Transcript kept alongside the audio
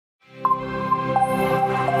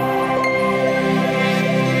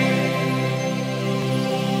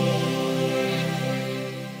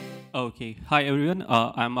Okay. Hi, everyone.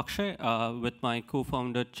 I'm Akshay with my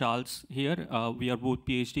co-founder Charles here. We are both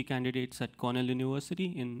PhD candidates at Cornell University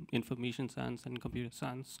in information science and computer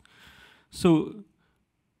science. So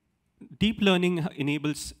deep learning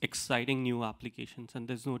enables exciting new applications, and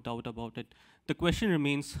there's no doubt about it. The question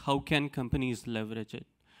remains, how can companies leverage it?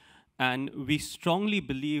 And we strongly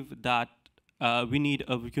believe that we need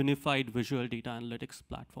a unified visual data analytics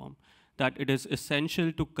platform, that it is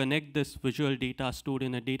essential to connect this visual data stored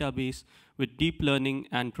in a database with deep learning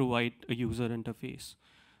and provide a user interface.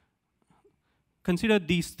 Consider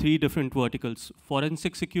these three different verticals: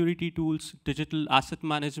 forensic security tools, digital asset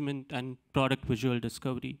management, and product visual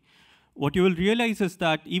discovery. What you will realize is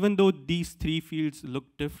that even though these three fields look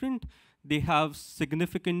different, they have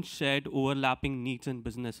significant shared overlapping needs and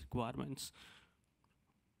business requirements.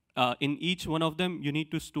 In each one of them, you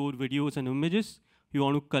need to store videos and images. You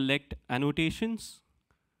want to collect annotations.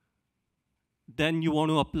 Then you want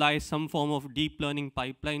to apply some form of deep learning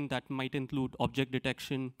pipeline that might include object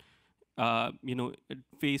detection,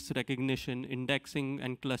 face recognition, indexing,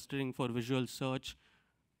 and clustering for visual search.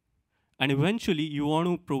 And eventually, you want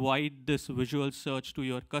to provide this visual search to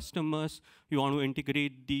your customers. You want to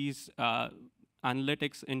integrate these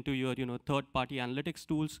analytics into your third-party analytics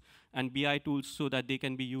tools and BI tools so that they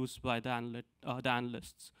can be used by the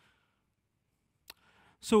analysts.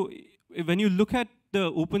 So when you look at the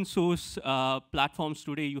open source platforms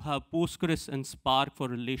today, you have Postgres and Spark for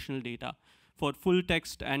relational data. For full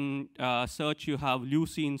text and search, you have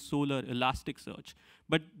Lucene, Solr, Elasticsearch.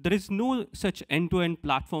 But there is no such end-to-end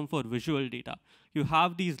platform for visual data. You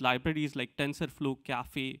have these libraries like TensorFlow,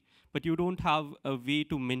 Caffe, but you don't have a way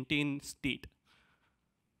to maintain state.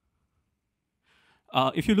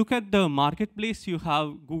 If you look at the marketplace, you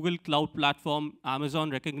have Google Cloud Platform,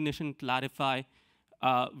 Amazon Recognition, Clarify,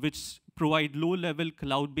 which provide low-level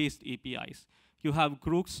cloud-based APIs. You have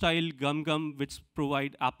Grok-style GumGum, which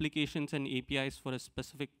provide applications and APIs for a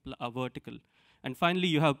specific vertical. And finally,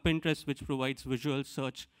 you have Pinterest, which provides visual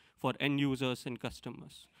search for end users and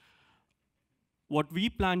customers. What we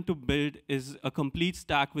plan to build is a complete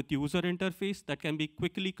stack with user interface that can be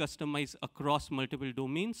quickly customized across multiple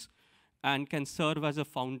domains and can serve as a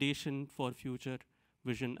foundation for future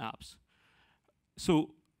vision apps.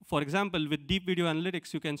 So, for example, with deep video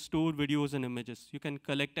analytics, you can store videos and images. You can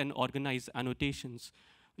collect and organize annotations.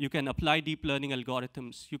 You can apply deep learning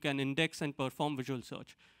algorithms. You can index and perform visual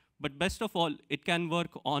search. But best of all, it can work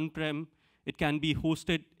on-prem. It can be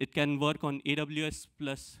hosted. It can work on AWS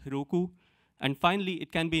plus Heroku. And finally,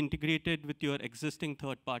 it can be integrated with your existing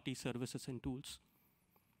third-party services and tools.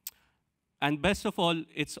 And best of all,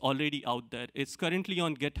 it's already out there. It's currently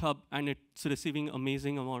on GitHub, and it's receiving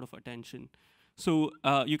amazing amount of attention. So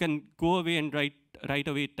you can go away and right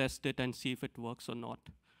away test it and see if it works or not.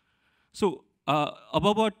 So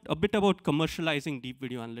a bit about commercializing deep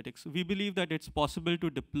video analytics. We believe that it's possible to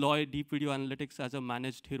deploy deep video analytics as a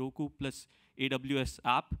managed Heroku plus AWS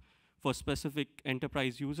app for specific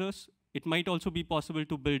enterprise users. It might also be possible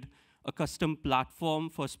to build a custom platform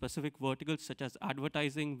for specific verticals such as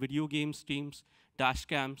advertising, video game streams, dash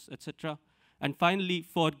cams, etc. And finally,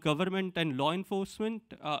 for government and law enforcement,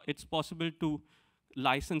 it's possible to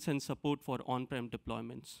license and support for on-prem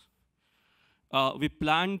deployments. We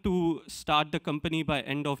plan to start the company by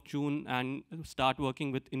end of June and start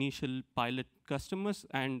working with initial pilot customers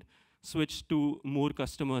and switch to more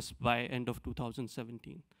customers by end of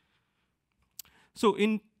 2017. So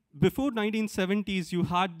before 1970s, you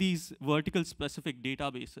had these vertical specific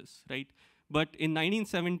databases, right? But in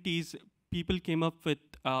 1970s, people came up with,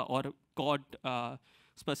 or COD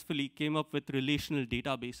specifically came up with relational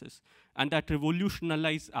databases, and that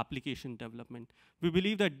revolutionized application development. We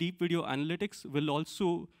believe that deep video analytics will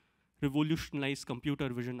also revolutionize computer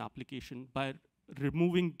vision application by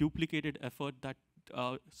removing duplicated effort that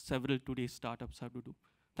several today's startups have to do.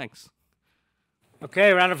 Thanks.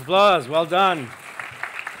 Okay, round of applause. Well done.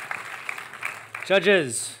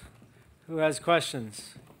 Judges, who has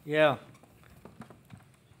questions? Yeah.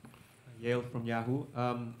 Yale from Yahoo.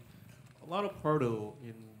 A lot of hurdle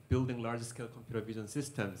in building large-scale computer vision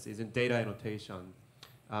systems is in data annotation.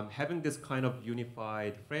 Having this kind of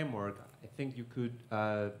unified framework, I think you could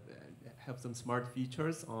have some smart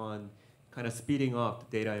features on kind of speeding up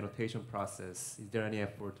the data annotation process. Is there any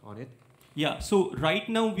effort on it? Yeah, so right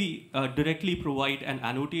now we directly provide an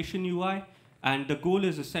annotation UI, and the goal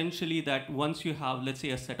is essentially that once you have, let's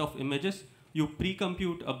say, a set of images, you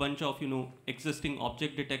pre-compute a bunch of existing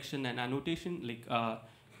object detection and annotation, like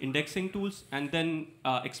indexing tools, and then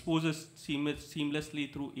exposes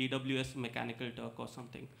seamlessly through AWS Mechanical Turk or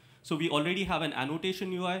something. So we already have an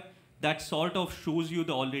annotation UI that sort of shows you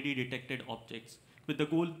the already detected objects, with the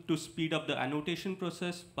goal to speed up the annotation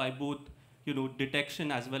process by both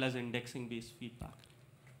detection as well as indexing-based feedback.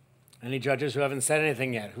 Any judges who haven't said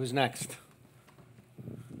anything yet? Who's next?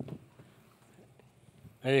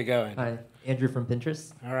 There you go. Hi, Andrew from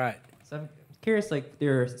Pinterest. All right. So I'm curious, like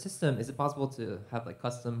their system, is it possible to have like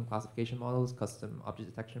custom classification models, custom object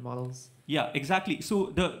detection models? Yeah, exactly.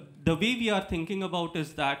 So the way we are thinking about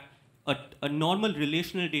is that a normal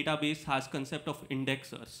relational database has concept of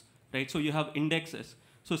indexers, right? So you have indexes.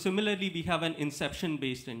 So similarly, we have an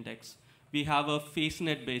inception-based index. We have a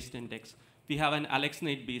FaceNet-based index. We have an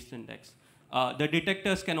AlexNet-based index. The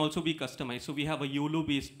detectors can also be customized. So we have a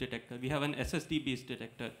YOLO-based detector. We have an SSD-based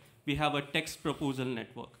detector. We have a text proposal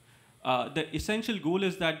network. The essential goal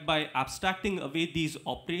is that by abstracting away these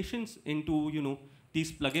operations into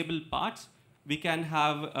these pluggable parts, we can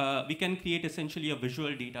create essentially a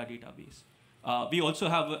visual data database. We also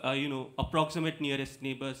have approximate nearest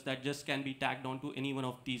neighbors that just can be tagged onto any one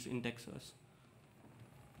of these indexers.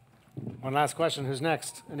 One last question. Who's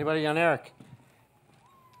next? Anybody? Jan Erik.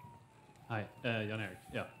 Hi, Jan Erik.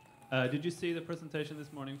 Yeah. Did you see the presentation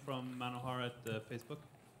this morning from Manohar at Facebook?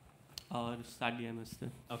 Sadly, I missed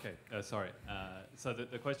it. Okay, sorry. So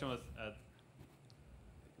the question was,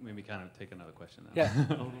 maybe kind of take another question now. Yeah.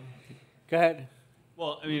 Go ahead.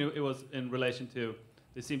 Well, I mean, it was in relation to,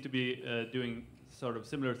 they seem to be doing sort of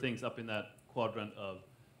similar things up in that quadrant of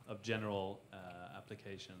general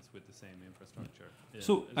applications with the same infrastructure.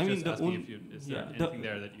 So, I mean, is there anything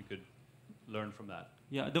there that you could learn from that?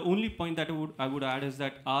 Yeah, the only point that I would add is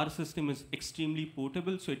that our system is extremely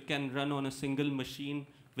portable, so it can run on a single machine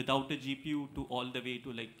without a GPU to all the way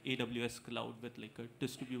to like AWS cloud with like a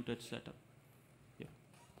distributed setup. Yeah.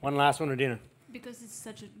 One last one, Rudina. Because it's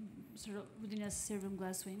such a sort of Rudina's serving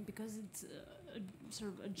Glasswing, because it's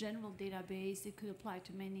sort of a general database, it could apply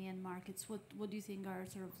to many end markets. What do you think are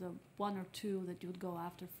sort of the one or two that you would go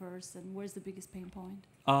after first, and where's the biggest pain point?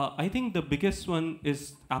 I think the biggest one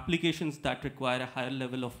is applications that require a higher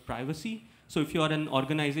level of privacy. So if you are an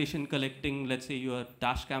organization collecting, let's say, your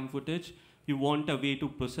dash cam footage, you want a way to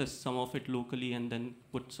process some of it locally and then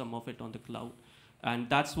put some of it on the cloud. And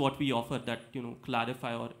that's what we offer that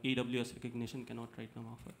Clarify or AWS recognition cannot right now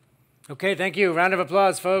offer. Okay, thank you. Round of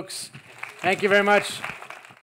applause, folks. Thank you very much.